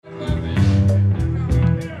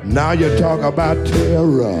Now you talk about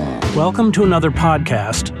terror. Welcome to another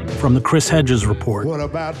podcast from the Chris Hedges Report. What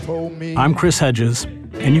about for me? I'm Chris Hedges,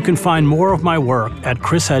 and you can find more of my work at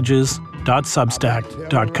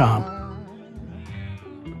chrishedges.substack.com.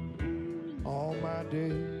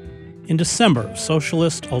 In December,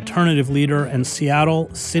 socialist alternative leader and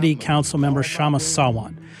Seattle City Council member Kshama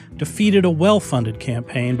Sawant defeated a well-funded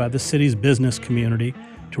campaign by the city's business community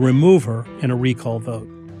to remove her in a recall vote.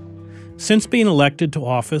 Since being elected to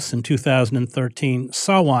office in 2013,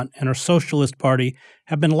 Sawant and her Socialist Party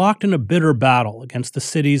have been locked in a bitter battle against the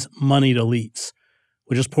city's moneyed elites,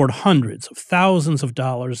 which has poured hundreds of thousands of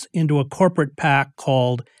dollars into a corporate PAC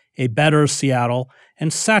called A Better Seattle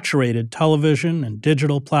and saturated television and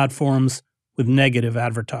digital platforms with negative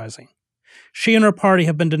advertising. She and her party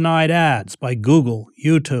have been denied ads by Google,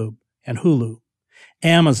 YouTube, and Hulu.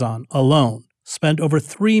 Amazon alone spent over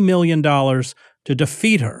 $3 million to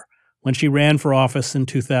defeat her when she ran for office in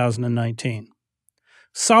 2019.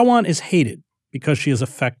 Sawant is hated because she is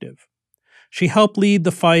effective. She helped lead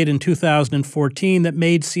the fight in 2014 that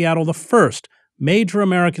made Seattle the first major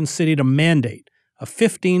American city to mandate a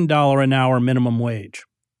 $15 an hour minimum wage.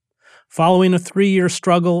 Following a 3-year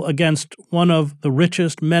struggle against one of the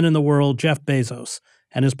richest men in the world, Jeff Bezos,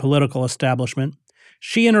 and his political establishment,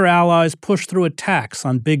 she and her allies pushed through a tax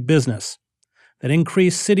on big business that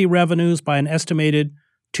increased city revenues by an estimated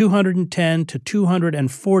 $210 to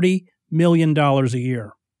 $240 million a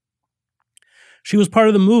year. She was part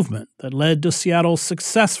of the movement that led to Seattle's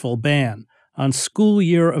successful ban on school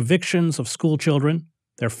year evictions of school children,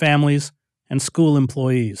 their families, and school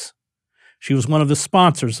employees. She was one of the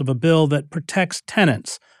sponsors of a bill that protects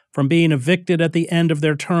tenants from being evicted at the end of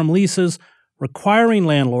their term leases, requiring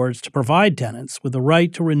landlords to provide tenants with the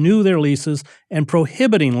right to renew their leases and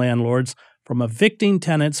prohibiting landlords from evicting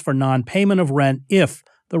tenants for non-payment of rent if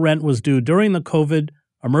the rent was due during the COVID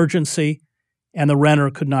emergency and the renter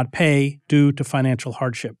could not pay due to financial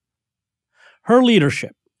hardship. Her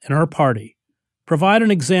leadership and her party provide an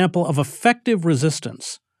example of effective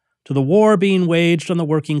resistance to the war being waged on the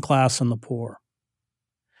working class and the poor.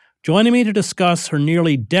 Joining me to discuss her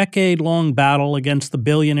nearly decade-long battle against the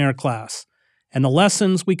billionaire class and the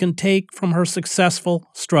lessons we can take from her successful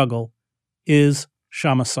struggle is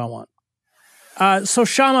Kshama Sawant. So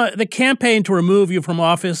Kshama, the campaign to remove you from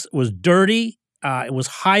office was dirty, it was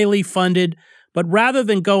highly funded, but rather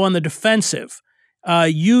than go on the defensive,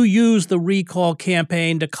 you used the recall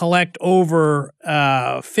campaign to collect over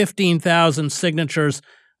 15,000 signatures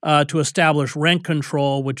to establish rent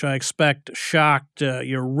control, which I expect shocked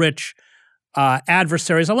your rich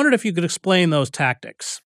adversaries. I wondered if you could explain those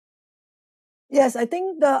tactics. Yes, I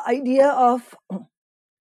think the idea of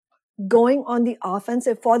going on the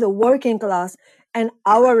offensive for the working class and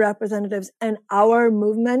our representatives and our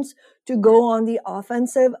movements to go on the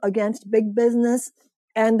offensive against big business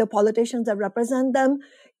and the politicians that represent them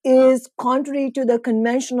is contrary to the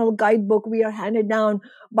conventional guidebook we are handed down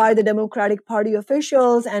by the Democratic Party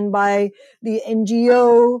officials and by the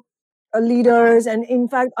NGO leaders. And in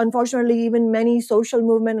fact, unfortunately, even many social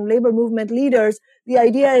movement and labor movement leaders, the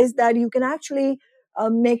idea is that you can actually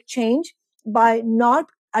make change by not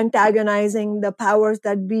antagonizing the powers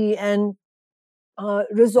that be and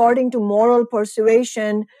resorting to moral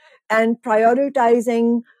persuasion and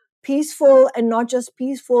prioritizing peaceful and not just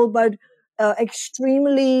peaceful, but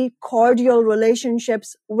extremely cordial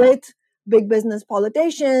relationships with big business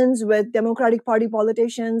politicians, with Democratic Party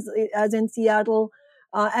politicians, as in Seattle,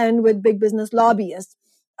 and with big business lobbyists.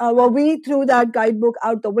 We threw that guidebook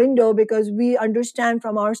out the window because we understand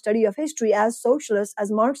from our study of history as socialists,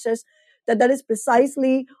 as Marxists, that is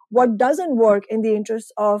precisely what doesn't work in the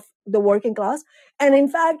interests of the working class. And in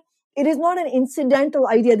fact, it is not an incidental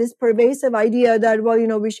idea, this pervasive idea that, we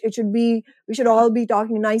should all be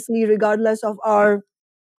talking nicely regardless of our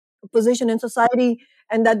position in society,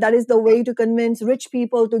 and that is the way to convince rich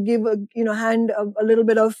people to give, hand a little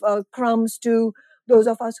bit of crumbs to those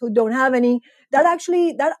of us who don't have any. That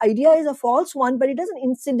idea is a false one, but it doesn't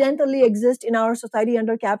incidentally exist in our society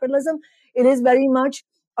under capitalism. It is very much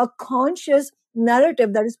a conscious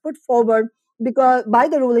narrative that is put forward because by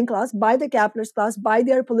the ruling class, by the capitalist class, by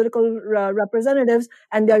their political representatives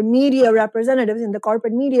and their media representatives in the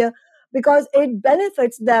corporate media, because it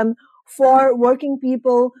benefits them for working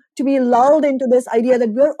people to be lulled into this idea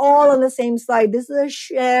that we're all on the same side. This is a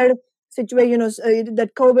shared situation,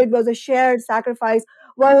 that COVID was a shared sacrifice.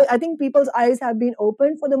 Well, I think people's eyes have been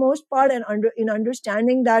opened for the most part and in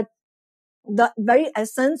understanding that the very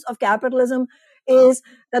essence of capitalism is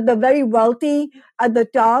that the very wealthy at the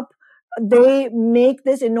top, they make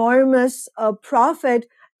this enormous profit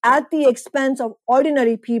at the expense of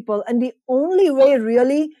ordinary people. And the only way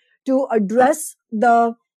really to address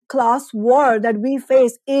the class war that we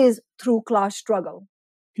face is through class struggle.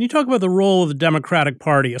 Can you talk about the role of the Democratic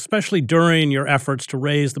Party, especially during your efforts to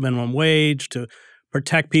raise the minimum wage, to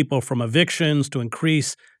protect people from evictions, to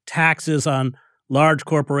increase taxes on large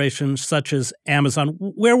corporations such as Amazon?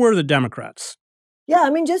 Where were the Democrats? Yeah, I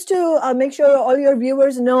mean, just to make sure all your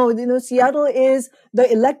viewers know, Seattle is the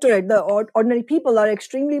electorate. The ordinary people are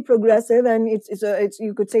extremely progressive, and it's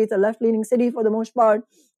you could say it's a left-leaning city for the most part.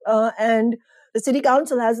 And the city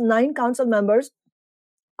council has 9 council members.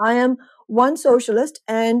 I am one socialist,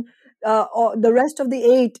 and the rest of the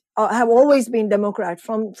 8 have always been Democrat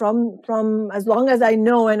from as long as I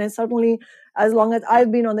know, and certainly as long as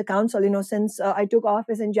I've been on the council. Since I took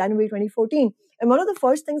office in January 2014. And one of the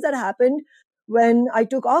first things that happened when I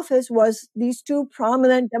took office was these 2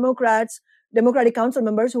 prominent Democratic council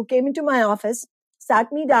members who came into my office, sat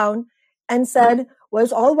me down, and said, "Well,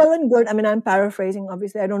 it's all well and good." I mean, I'm paraphrasing.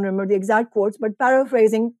 Obviously, I don't remember the exact quotes, but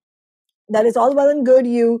paraphrasing, that is all well and good.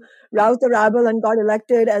 You roused the rabble and got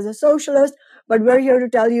elected as a socialist, but we're here to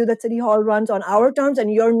tell you that City Hall runs on our terms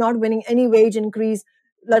and you're not winning any wage increase,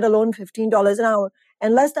 let alone $15 an hour.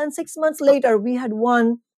 And less than 6 months later, we had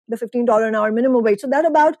won the $15 an hour minimum wage. So that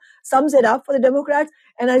about sums it up for the Democrats.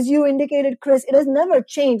 And as you indicated, Chris, it has never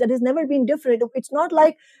changed. That has never been different. It's not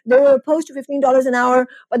like they were opposed to $15 an hour,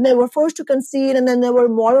 but they were forced to concede and then they were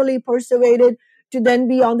morally persuaded to then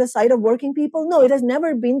be on the side of working people. No, it has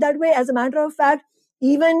never been that way. As a matter of fact,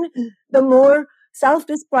 even the more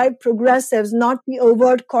self-described progressives, not the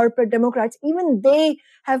overt corporate Democrats, even they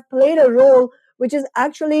have played a role which is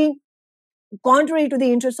actually contrary to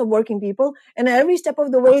the interests of working people. And every step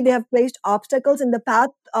of the way, they have placed obstacles in the path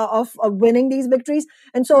of winning these victories.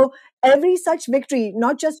 And so every such victory,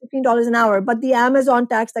 not just $15 an hour, but the Amazon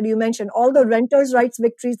tax that you mentioned, all the renters' rights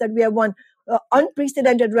victories that we have won,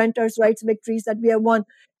 unprecedented renters' rights victories that we have won,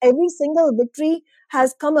 every single victory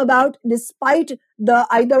has come about despite the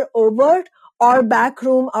either overt or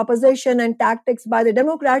backroom opposition and tactics by the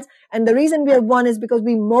Democrats. And the reason we have won is because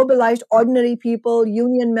we mobilized ordinary people,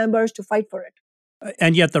 union members, to fight for it.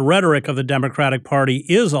 And yet the rhetoric of the Democratic Party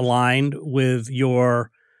is aligned with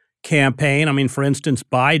your campaign. I mean, for instance,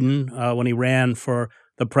 Biden, when he ran for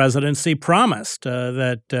the presidency, promised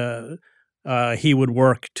that he would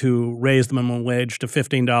work to raise the minimum wage to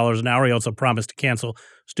 $15 an hour. He also promised to cancel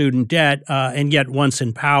student debt. And yet once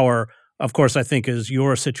in power, of course, I think as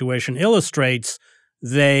your situation illustrates,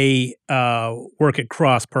 they work at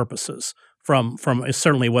cross purposes from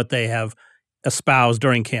certainly what they have espoused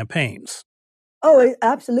during campaigns. Oh,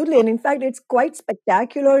 absolutely. And in fact, it's quite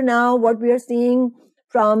spectacular now what we are seeing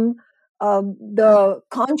from the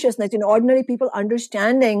consciousness in ordinary people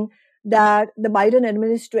understanding that the Biden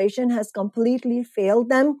administration has completely failed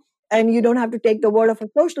them. And you don't have to take the word of a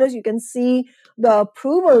socialist. You can see the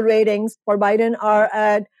approval ratings for Biden are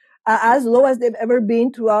at as low as they've ever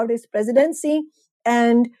been throughout his presidency.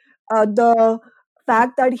 And the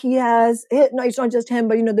fact that he has, no, it's not just him,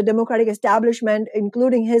 but the Democratic establishment,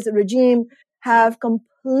 including his regime, have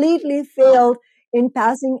completely failed in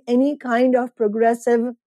passing any kind of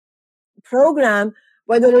progressive program,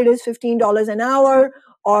 whether it is $15 an hour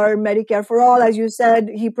or Medicare for all. As you said,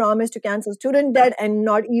 he promised to cancel student debt, and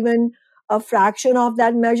not even a fraction of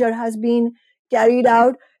that measure has been carried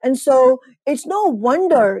out. And so it's no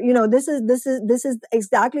wonder, this is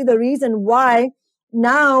exactly the reason why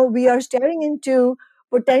now we are staring into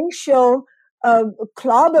potential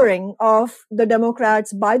clobbering of the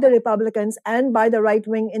Democrats by the Republicans and by the right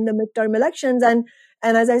wing in the midterm elections. And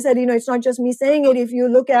as I said, it's not just me saying it. If you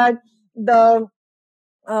look at the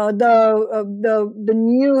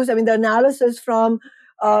news, I mean, the analysis from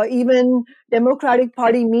even Democratic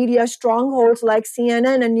Party media strongholds like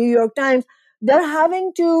CNN and New York Times, they're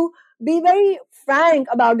having to be very frank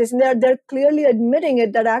about this. And they're clearly admitting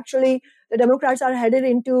it, that actually the Democrats are headed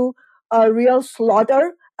into a real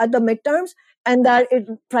slaughter at the midterms, and that it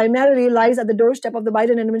primarily lies at the doorstep of the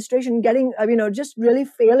Biden administration getting, just really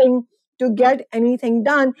failing to get anything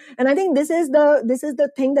done. And I think this is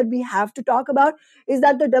the thing that we have to talk about, is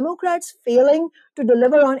that the Democrats failing to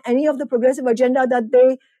deliver on any of the progressive agenda that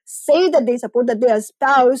they say that they support, that they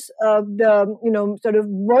espouse the sort of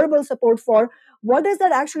verbal support for. What does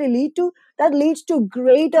that actually lead to? That leads to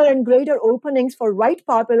greater and greater openings for right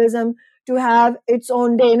populism to have its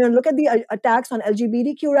own day. Look at the attacks on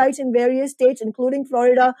LGBTQ rights in various states, including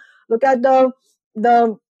Florida. Look at the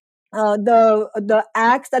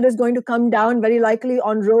axe that is going to come down very likely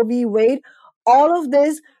on Roe v. Wade. All of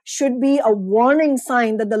this should be a warning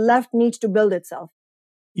sign that the left needs to build itself.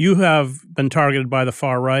 You have been targeted by the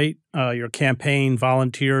far right. Your campaign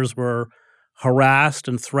volunteers were harassed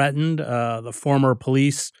and threatened. The former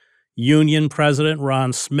police Union President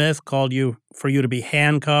Ron Smith called for you to be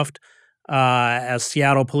handcuffed as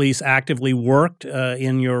Seattle police actively worked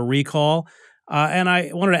in your recall. And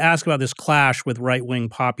I wanted to ask about this clash with right-wing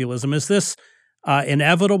populism. Is this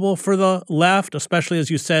inevitable for the left, especially as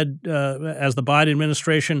you said, as the Biden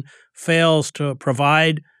administration fails to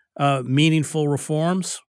provide meaningful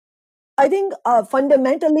reforms? I think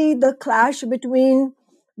fundamentally the clash between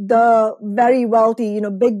the very wealthy,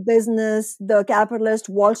 big business, the capitalist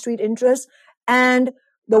Wall Street interests, and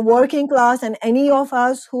the working class, and any of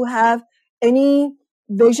us who have any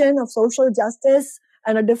vision of social justice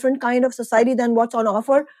and a different kind of society than what's on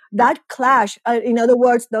offer, that clash, in other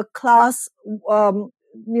words, um,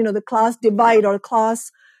 the class divide or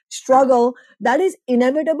class struggle, that is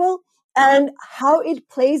inevitable. And how it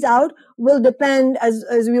plays out will depend, as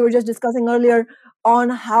we were just discussing earlier, on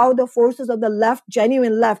how the forces of the left,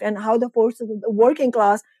 genuine left, and how the forces of the working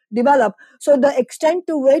class develop. So the extent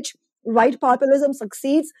to which right populism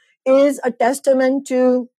succeeds is a testament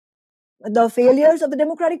to the failures of the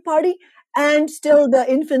Democratic Party and still the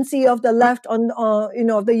infancy of the left of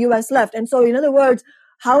the U.S. left. And so, in other words,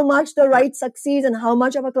 how much the right succeeds and how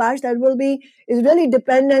much of a clash that will be is really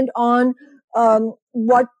dependent on how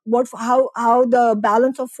the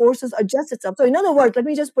balance of forces adjusts itself. So, in other words, let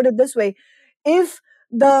me just put it this way: if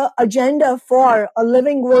the agenda for a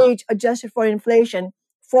living wage adjusted for inflation,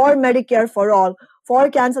 for Medicare for all, for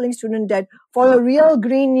canceling student debt, for a real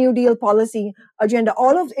Green New Deal policy agenda,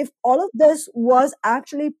 if all of this was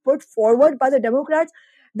actually put forward by the Democrats,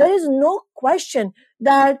 there is no question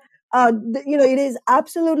that it is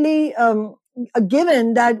absolutely a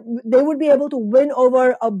given that they would be able to win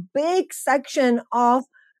over a big section of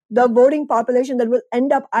the voting population that will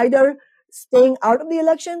end up either staying out of the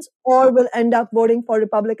elections or will end up voting for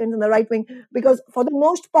Republicans and the right wing. Because for the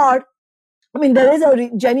most part, I mean, there is a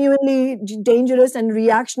genuinely dangerous and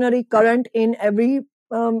reactionary current in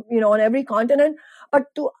on every continent.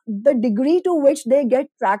 But to the degree to which they get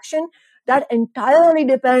traction, that entirely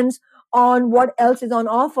depends on what else is on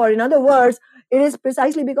offer. In other words, it is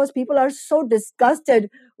precisely because people are so disgusted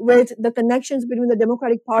with the connections between the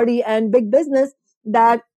Democratic Party and big business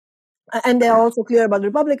that, and they're also clear about the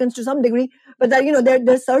Republicans to some degree, but that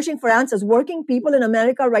they're searching for answers. Working people in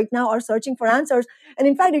America right now are searching for answers, and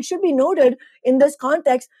in fact, it should be noted in this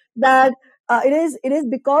context that it is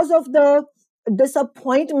because of the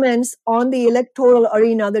disappointments on the electoral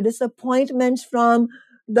arena, the disappointments from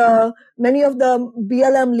the many of the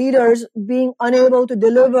BLM leaders being unable to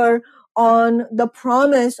deliver on the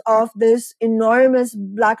promise of this enormous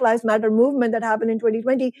Black Lives Matter movement that happened in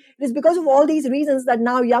 2020. It is because of all these reasons that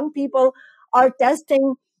now young people are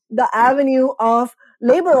testing the avenue of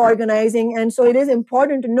labor organizing. And so it is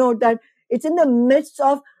important to note that it's in the midst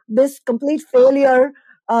of this complete failure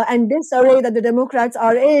and disarray that the Democrats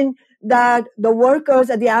are in that the workers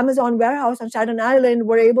at the Amazon warehouse on Staten Island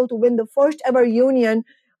were able to win the first ever union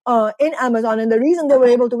in Amazon. And the reason they were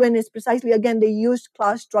able to win is precisely, again, they used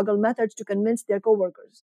class struggle methods to convince their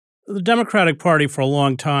coworkers. The Democratic Party for a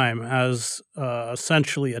long time has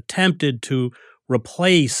essentially attempted to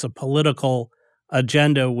replace a political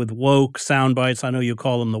agenda with woke sound bites. I know you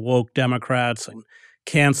call them the woke Democrats and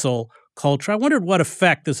cancel culture. I wondered what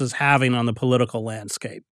effect this is having on the political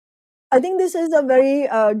landscape. I think this is a very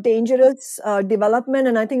dangerous development,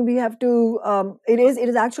 and I think we have to. It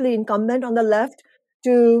is actually incumbent on the left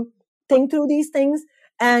to think through these things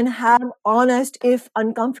and have honest, if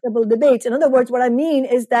uncomfortable, debates. In other words, what I mean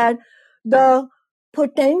is that the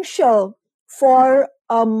potential for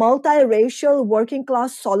a multiracial working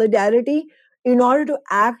class solidarity in order to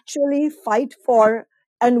actually fight for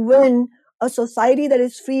and win a society that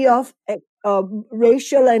is free of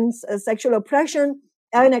racial and sexual oppression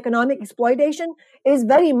and economic exploitation is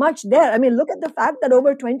very much there. I mean, look at the fact that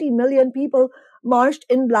over 20 million people marched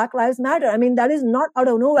in Black Lives Matter. I mean, that is not out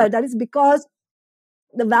of nowhere. That is because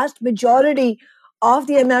the vast majority of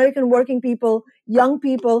the American working people, young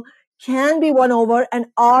people, can be won over and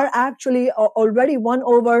are actually already won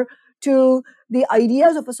over to the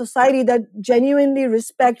ideas of a society that genuinely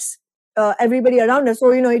respects everybody around us.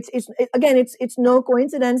 So it's no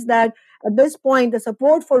coincidence that at this point the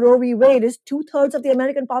support for Roe v. Wade is 2/3 of the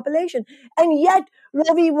American population, and yet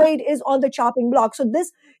Roe v. Wade is on the chopping block. So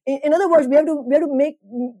this, in other words, we have to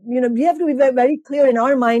be very, very clear in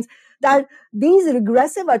our minds that these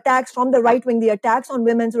regressive attacks from the right wing, the attacks on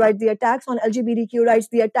women's rights, the attacks on LGBTQ rights,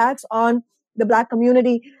 the attacks on the Black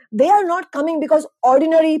community, they are not coming because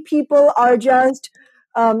ordinary people are just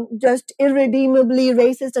irredeemably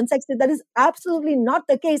racist and sexist. That is absolutely not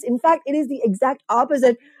the case. In fact, it is the exact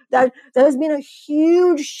opposite, that there has been a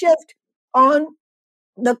huge shift on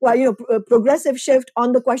the progressive shift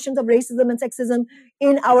on the questions of racism and sexism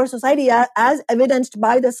in our society, as evidenced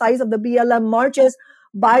by the size of the BLM marches,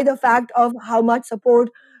 by the fact of how much support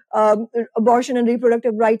abortion and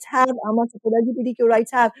reproductive rights have, how much support LGBTQ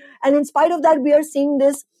rights have. And in spite of that, we are seeing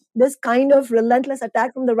this kind of relentless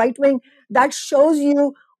attack from the right wing that shows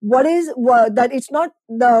you that it's not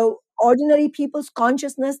the ordinary people's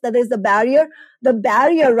consciousness that is the barrier. The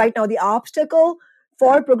barrier right now, the obstacle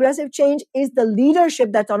for progressive change, is the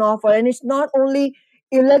leadership that's on offer. And it's not only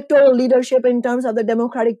electoral leadership in terms of the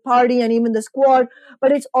Democratic Party and even the Squad,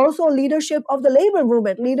 but it's also leadership of the labor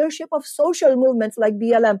movement, leadership of social movements like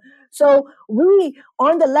BLM. So we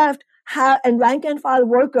on the left and rank and file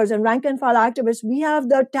workers and rank and file activists, we have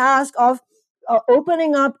the task of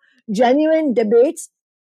opening up genuine debates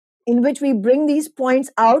in which we bring these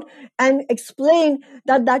points out and explain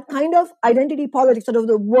that kind of identity politics, sort of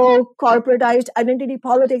the woke, corporatized identity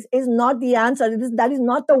politics, is not the answer. That is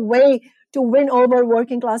not the way to win over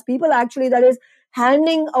working class people. Actually, that is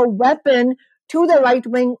handing a weapon to the right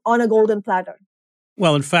wing on a golden platter.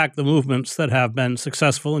 Well, in fact, the movements that have been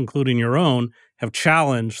successful, including your own, have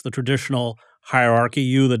challenged the traditional hierarchy.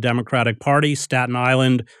 You, the Democratic Party, Staten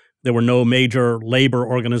Island, there were no major labor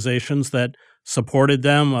organizations that supported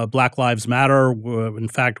them. Black Lives Matter, in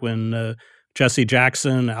fact, when Jesse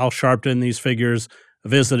Jackson, Al Sharpton, these figures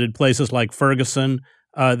visited places like Ferguson,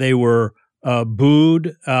 they were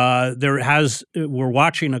booed. We're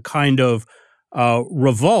watching a kind of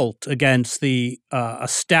revolt against the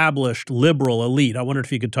established liberal elite. I wondered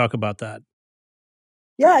if you could talk about that.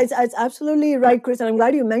 Yeah, it's absolutely right, Chris. And I'm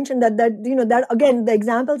glad you mentioned that that again, the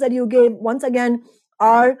examples that you gave once again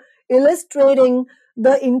are illustrating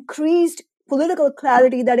the increased political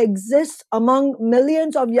clarity that exists among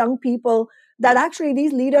millions of young people, that actually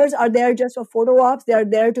these leaders are there just for photo ops. They are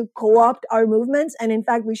there to co-opt our movements. And in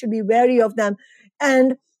fact, we should be wary of them.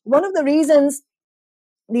 And one of the reasons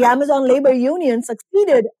the Amazon Labor Union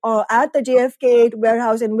succeeded at the JFK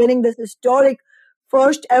warehouse in winning this historic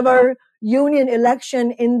first ever union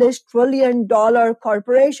election in this $1 trillion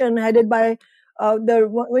corporation headed by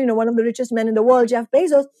one of the richest men in the world, Jeff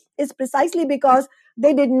Bezos, is precisely because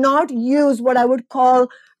they did not use what I would call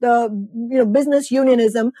the business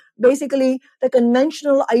unionism, basically the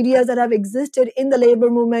conventional ideas that have existed in the labor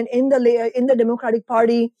movement, in the Democratic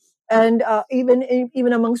Party, and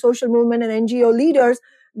even among social movement and NGO leaders,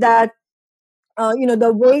 that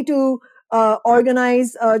the way to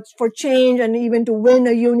organize for change and even to win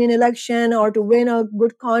a union election or to win a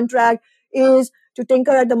good contract is to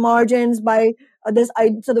tinker at the margins by this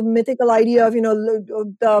sort of mythical idea of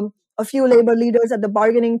a few labor leaders at the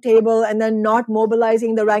bargaining table and then not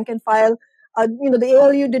mobilizing the rank and file. The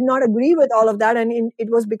ALU did not agree with all of that, and it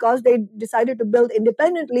was because they decided to build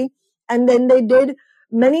independently, and then they did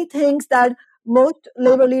many things that most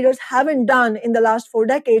labor leaders haven't done in the last 4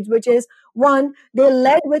 decades, which is, one, they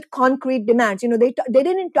led with concrete demands. They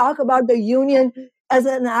didn't talk about the union as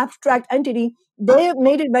an abstract entity. They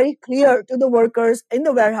made it very clear to the workers in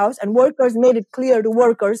the warehouse, and workers made it clear to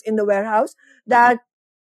workers in the warehouse that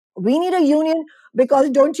we need a union because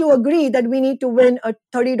don't you agree that we need to win a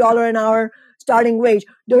 $30 an hour starting wage?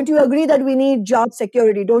 Don't you agree that we need job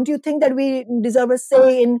security? Don't you think that we deserve a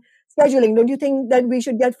say in scheduling? Don't you think that we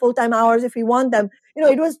should get full-time hours if we want them?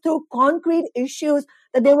 It was through concrete issues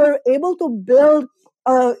that they were able to build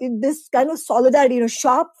this kind of solidarity,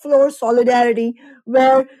 shop floor solidarity,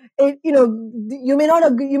 where you may not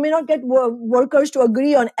agree, you may not get workers to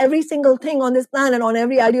agree on every single thing on this planet, on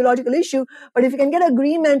every ideological issue, but if you can get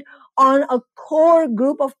agreement on a core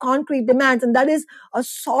group of concrete demands, and that is a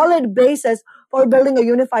solid basis for building a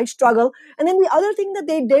unified struggle. And then the other thing that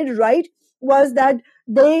they did right was that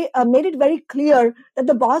they made it very clear that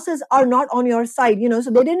the bosses are not on your side,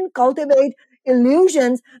 so they didn't cultivate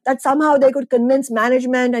illusions that somehow they could convince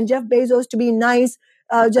management and Jeff Bezos to be nice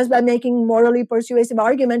just by making morally persuasive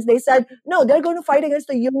arguments. They said, no, they're going to fight against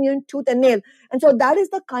the union tooth and nail. And so that is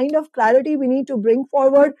the kind of clarity we need to bring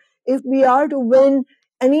forward if we are to win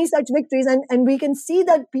any such victories. And we can see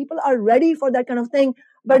that people are ready for that kind of thing.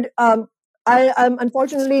 But I'm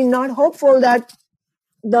unfortunately not hopeful that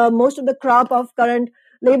most of the crop of current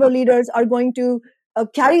labor leaders are going to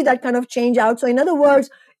carry that kind of change out. So in other words,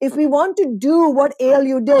 if we want to do what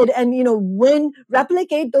ALU did and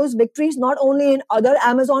replicate those victories not only in other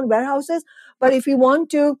Amazon warehouses, but if we want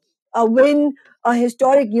to win a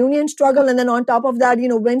historic union struggle and then on top of that,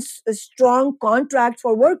 win a strong contract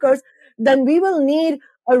for workers, then we will need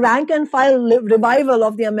a rank and file revival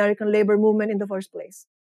of the American labor movement in the first place.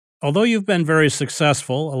 Although you've been very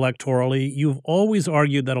successful electorally, you've always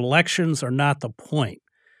argued that elections are not the point.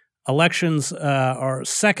 elections are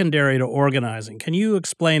secondary to organizing. Can you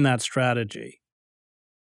explain that strategy?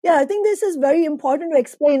 Yeah, I think this is very important to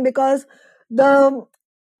explain because the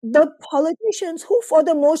the politicians who, for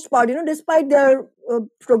the most part, despite their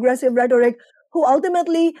progressive rhetoric, who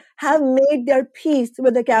ultimately have made their peace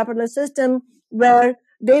with the capitalist system, where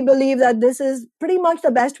they believe that this is pretty much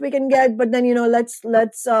the best we can get, but then let's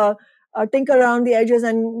tinker around the edges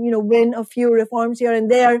and win a few reforms here and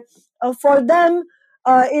there. For them,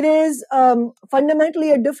 it is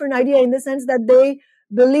fundamentally a different idea in the sense that they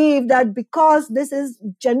believe that because this is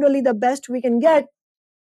generally the best we can get,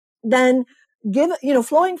 then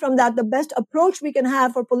flowing from that, the best approach we can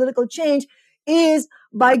have for political change is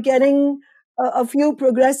by getting a few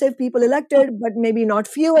progressive people elected, but maybe not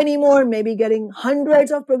few anymore, maybe getting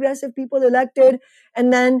hundreds of progressive people elected,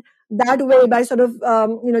 and then that way, by sort of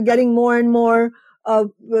getting more and more uh,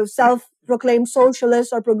 self-proclaimed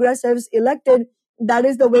socialists or progressives elected, that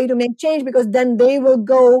is the way to make change, because then they will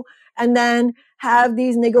go and then have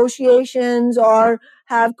these negotiations or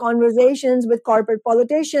have conversations with corporate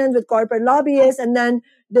politicians, with corporate lobbyists, and then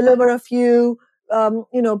deliver a few,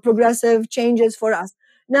 progressive changes for us.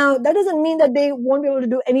 Now, that doesn't mean that they won't be able to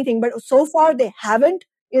do anything, but so far they haven't.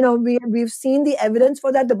 We've seen the evidence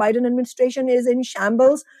for that. The Biden administration is in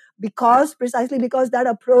shambles precisely because that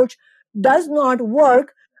approach does not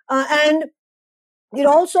work, and it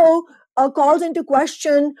also calls into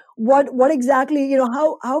question what exactly,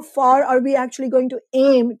 how far are we actually going to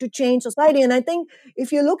aim to change society. And I think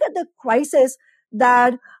if you look at the crisis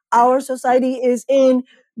that our society is in,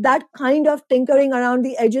 that kind of tinkering around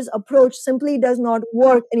the edges approach simply does not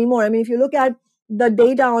work anymore. I mean, if you look at the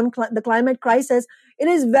data on the climate crisis, it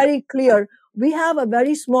is very clear we have a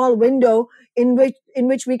very small window in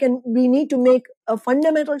which we need to make a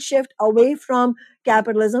fundamental shift away from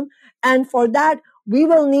capitalism, and for that we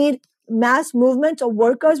will need mass movements of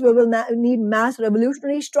workers. We will need mass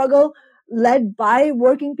revolutionary struggle led by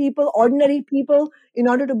working people, ordinary people, in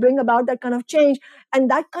order to bring about that kind of change. And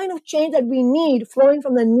that kind of change that we need, flowing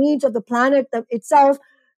from the needs of the planet itself,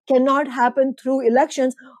 cannot happen through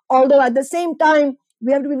elections. Although at the same time,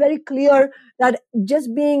 we have to be very clear that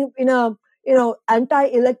just being in a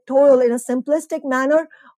anti-electoral in a simplistic manner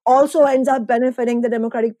also ends up benefiting the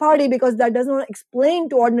Democratic Party, because that does not explain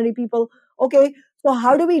to ordinary people, okay, so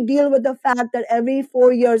how do we deal with the fact that every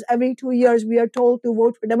 4 years, every 2 years, we are told to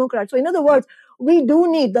vote for Democrats? So in other words,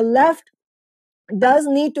 the left does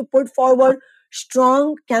need to put forward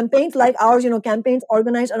strong campaigns like ours, campaigns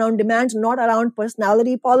organized around demands, not around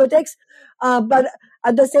personality politics, but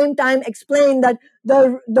at the same time explain that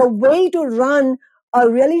the way to run a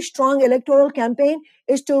really strong electoral campaign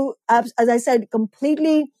is to, as I said,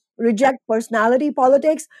 completely reject personality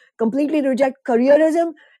politics, completely reject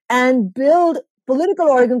careerism, and build political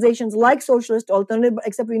organizations like Socialist Alternative,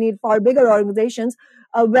 except we need far bigger organizations,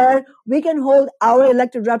 where we can hold our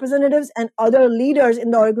elected representatives and other leaders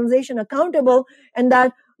in the organization accountable, and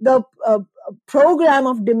that the program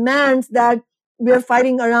of demands that we are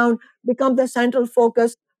fighting around becomes the central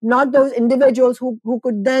focus, not those individuals who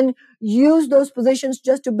could then use those positions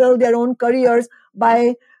just to build their own careers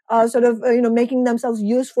by making themselves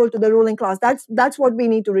useful to the ruling class. That's what we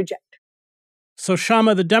need to reject. So,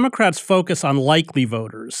 Kshama, the Democrats focus on likely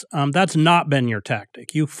voters. That's not been your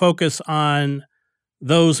tactic. You focus on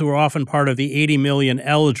those who are often part of the 80 million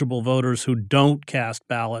eligible voters who don't cast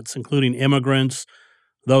ballots, including immigrants,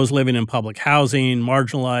 those living in public housing,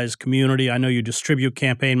 marginalized community. I know you distribute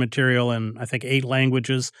campaign material in, I think, 8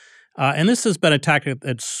 languages. And this has been a tactic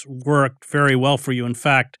that's worked very well for you. In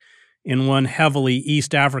fact, in one heavily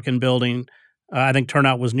East African building, I think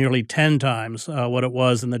turnout was nearly 10 times what it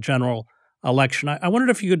was in the general election. I wondered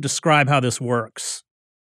if you could describe how this works.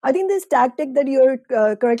 I think this tactic that you're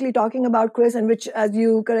correctly talking about, Chris, and which, as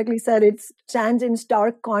you correctly said, it stands in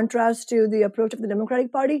stark contrast to the approach of the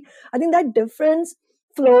Democratic Party. I think that difference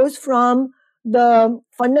flows from the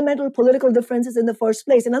fundamental political differences in the first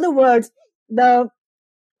place. In other words, the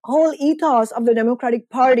whole ethos of the Democratic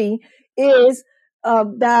Party is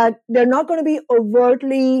that they're not going to be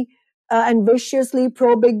overtly and viciously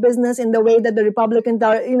pro big business in the way that the Republicans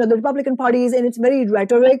are. The Republican Party is in its very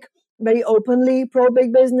rhetoric, very openly pro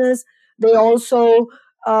big business. They also,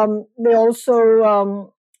 they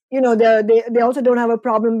also, they also don't have a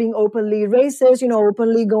problem being openly racist.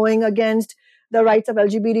 Openly going against the rights of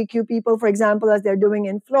LGBTQ people, for example, as they're doing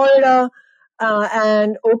in Florida,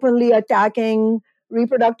 and openly attacking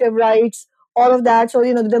reproductive rights, all of that. So,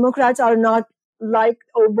 the Democrats are not like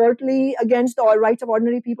overtly against the rights of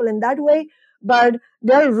ordinary people in that way, but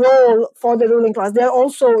their role for the ruling class, they're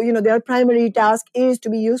also, their primary task is to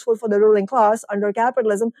be useful for the ruling class under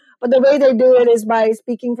capitalism. But the way they do it is by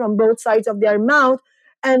speaking from both sides of their mouth.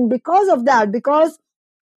 And because of that, because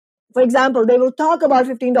for example, they will talk about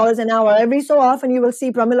 $15 an hour. Every so often, you will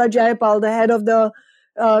see Pramila Jayapal, the head of the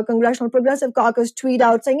Congressional Progressive Caucus, tweet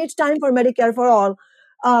out saying it's time for Medicare for all.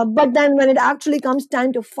 But then when it actually comes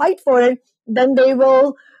time to fight for it, then they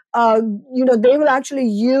will, they will actually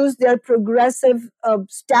use their progressive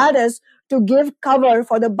status to give cover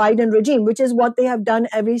for the Biden regime, which is what they have done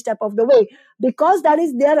every step of the way. Because that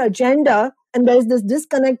is their agenda, and there's this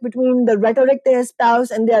disconnect between the rhetoric they espouse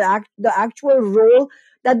and the actual role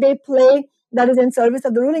that they play that is in service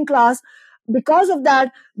of the ruling class. Because of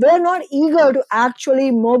that, they're not eager to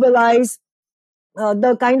actually mobilize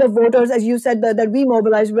the kind of voters, as you said, that we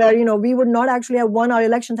mobilized, where we would not actually have won our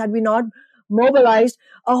elections had we not mobilized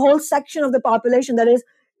a whole section of the population that is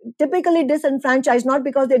typically disenfranchised, not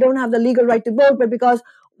because they don't have the legal right to vote, but because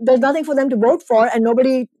there's nothing for them to vote for, and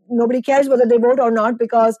nobody cares whether they vote or not,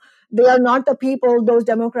 because they are not the people those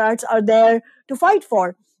Democrats are there to fight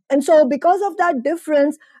for. And so because of that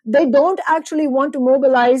difference, they don't actually want to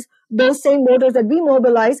mobilize those same voters that we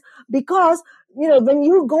mobilize, because when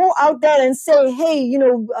you go out there and say, hey,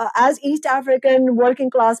 as East African working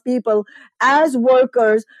class people, as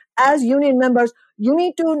workers, as union members, you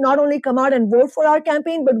need to not only come out and vote for our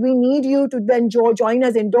campaign, but we need you to then join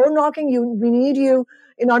us in door knocking. We need you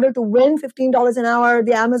in order to win $15 an hour,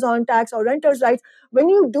 the Amazon tax, or renters' rights. When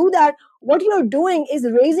you do that, what you're doing is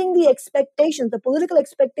raising the expectations, the political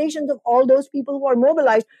expectations of all those people who are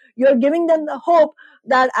mobilized. You're giving them the hope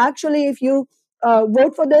that actually, if you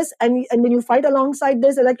vote for this and then you fight alongside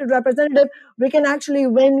this elected representative, we can actually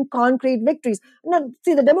win concrete victories. Now,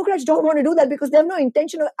 see, the Democrats don't want to do that because they have no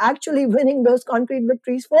intention of actually winning those concrete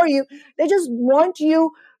victories for you. They just want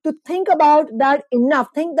you to think about that enough.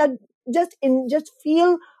 Think that just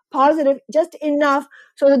feel positive just enough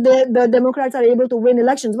so that the Democrats are able to win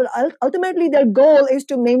elections. But ultimately, their goal is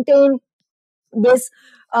to maintain this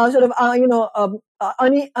sort of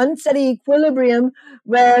unsteady equilibrium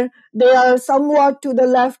where they are somewhat to the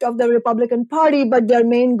left of the Republican Party, but their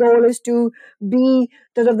main goal is to be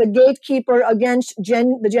sort of the gatekeeper against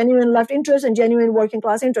the genuine left interest and genuine working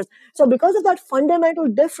class interest. So because of that fundamental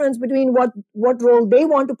difference between what role they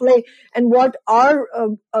want to play and what our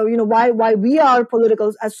why we are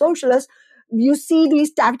politicals as socialists, you see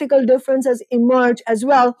these tactical differences emerge as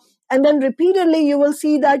well. And then repeatedly, you will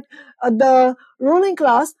see that the ruling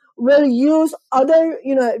class will use other,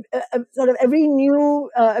 sort of every new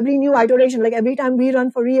iteration, like every time we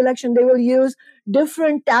run for re-election, they will use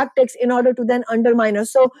different tactics in order to then undermine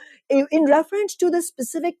us. So in reference to the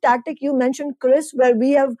specific tactic you mentioned, Chris, where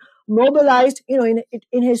we have mobilized, in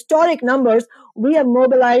historic numbers, we have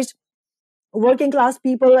mobilized working class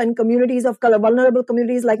people and communities of color, vulnerable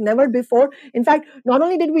communities like never before. In fact, not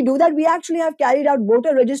only did we do that, we actually have carried out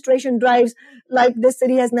voter registration drives like this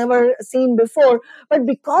city has never seen before. But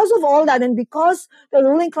because of all that, and because the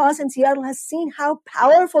ruling class in Seattle has seen how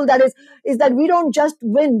powerful that is that we don't just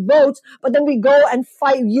win votes, but then we go and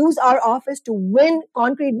use our office to win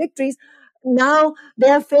concrete victories. Now they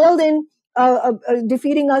have failed in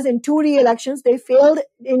defeating us in 2 re-elections. They failed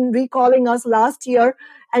in recalling us last year,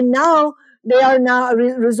 and now they are now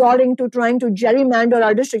resorting to trying to gerrymander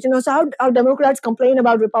our districts. So how Democrats complain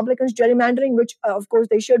about Republicans gerrymandering, which of course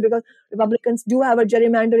they should, because Republicans do have a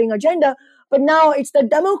gerrymandering agenda. But now it's the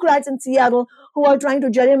Democrats in Seattle who are trying to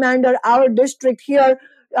gerrymander our district here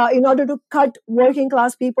in order to cut working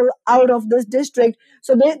class people out of this district.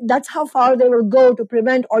 So that's how far they will go to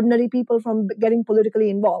prevent ordinary people from getting politically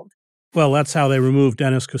involved. Well, that's how they removed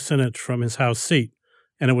Dennis Kucinich from his House seat,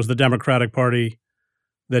 and it was the Democratic Party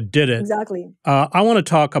that did it. Exactly. I want to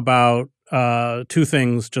talk about two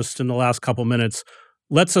things just in the last couple minutes.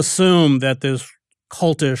 Let's assume that this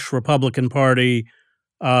cultish Republican Party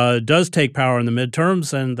does take power in the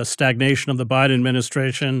midterms, and the stagnation of the Biden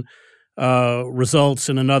administration results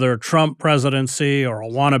in another Trump presidency or a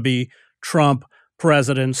wannabe Trump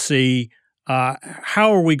presidency.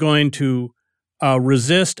 How are we going to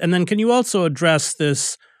resist? And then can you also address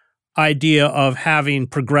this idea of having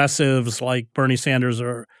progressives like Bernie Sanders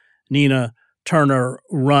or Nina Turner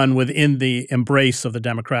run within the embrace of the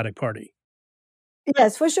Democratic Party?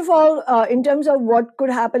 Yes, first of all, in terms of what could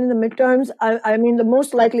happen in the midterms, I mean, the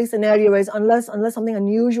most likely scenario is unless something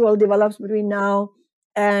unusual develops between now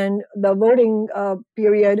and the voting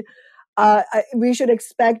period, we should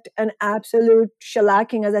expect an absolute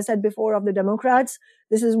shellacking, as I said before, of the Democrats.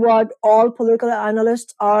 This is what all political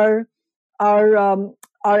analysts are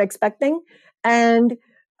expecting, and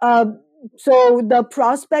So the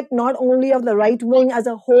prospect not only of the right wing as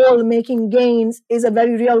a whole making gains is a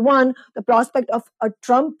very real one. The prospect of a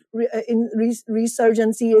Trump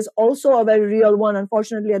resurgency is also a very real one.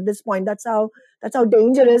 Unfortunately, at this point, that's how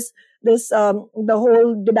dangerous this the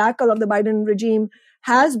whole debacle of the Biden regime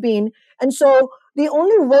has been. And so the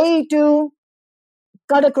only way to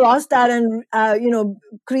cut across that and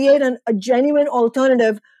create a genuine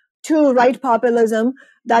alternative to right populism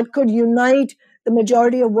that could unite the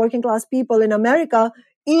majority of working class people in America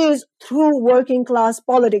is through working class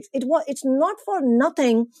politics. It's not for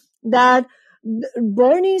nothing that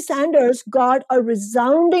Bernie Sanders got a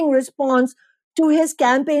resounding response to his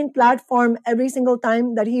campaign platform every single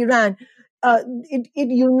time that he ran. It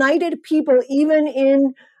united people even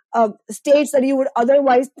in states that you would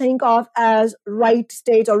otherwise think of as red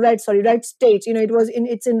states.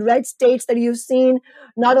 It's in red states that you've seen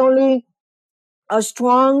not only a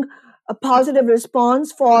strong, a positive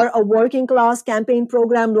response for a working class campaign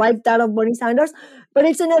program like that of Bernie Sanders, but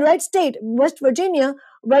it's in a red state, West Virginia,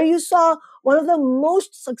 where you saw one of the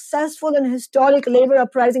most successful and historic labor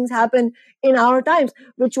uprisings happen in our times,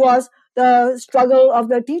 which was the struggle of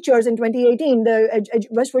the teachers in 2018, the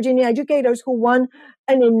West Virginia educators who won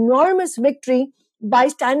an enormous victory by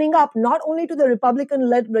standing up not only to the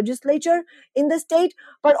Republican-led legislature in the state,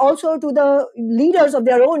 but also to the leaders of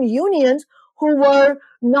their own unions who were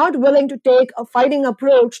not willing to take a fighting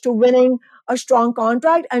approach to winning a strong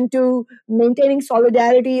contract and to maintaining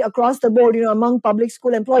solidarity across the board, among public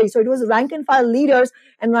school employees. So it was rank and file leaders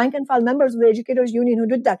and rank and file members of the educators union who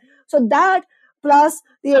did that. So that, plus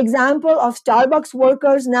the example of Starbucks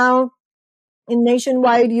workers now in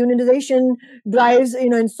nationwide unionization drives,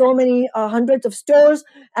 in so many hundreds of stores,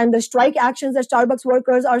 and the strike actions that Starbucks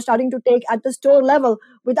workers are starting to take at the store level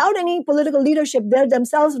without any political leadership. They're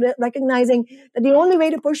themselves recognizing that the only way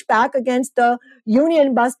to push back against the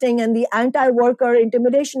union busting and the anti-worker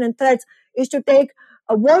intimidation and threats is to take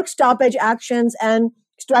work stoppage actions and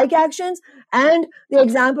strike actions. And the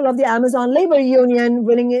example of the Amazon labor union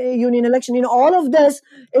winning a union election, all of this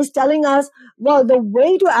is telling us, well, the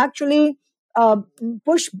way to actually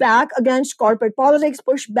push back against corporate politics,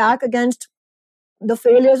 push back against the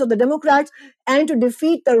failures of the Democrats, and to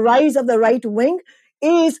defeat the rise of the right wing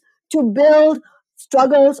is to build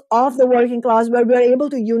struggles of the working class where we are able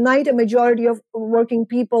to unite a majority of working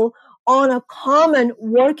people on a common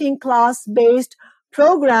working class based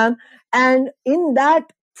program. And in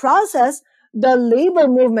that process, the labor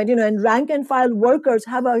movement, and rank and file workers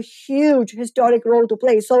have a huge historic role to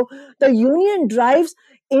play. So the union drives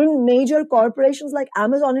in major corporations like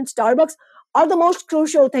Amazon and Starbucks are the most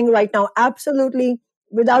crucial thing right now. Absolutely,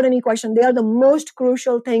 without any question, they are the most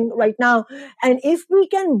crucial thing right now. And if we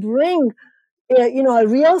can bring a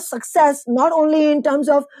real success, not only in terms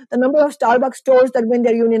of the number of Starbucks stores that win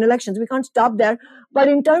their union elections, we can't stop there, but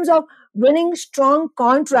in terms of winning strong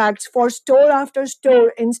contracts for store after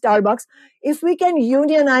store in Starbucks, if we can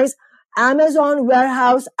unionize Amazon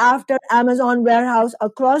warehouse after Amazon warehouse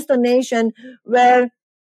across the nation, where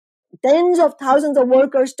tens of thousands of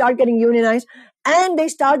workers start getting unionized and they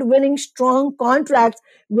start winning strong contracts,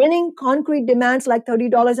 winning concrete demands like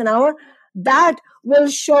 $30 an hour, that will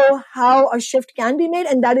show how a shift can be made.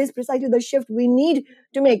 And that is precisely the shift we need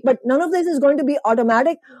to make. But none of this is going to be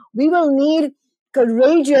automatic. We will need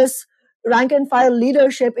courageous rank and file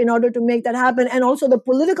leadership in order to make that happen. And also the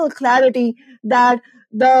political clarity that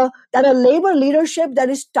a labor leadership that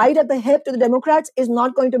is tied at the hip to the Democrats is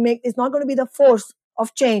not going to be the force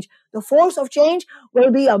of change. The force of change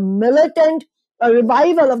will be a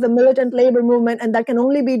revival of the militant labor movement, and that can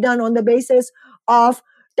only be done on the basis of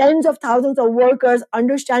tens of thousands of workers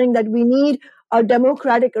understanding that we need a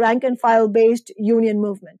democratic rank and file based union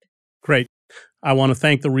movement. Great. I want to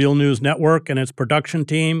thank the Real News Network and its production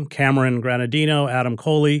team, Cameron Granadino, Adam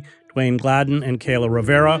Coley, Dwayne Gladden, and Kayla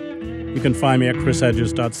Rivera. You can find me at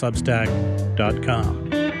chrishedges.substack.com.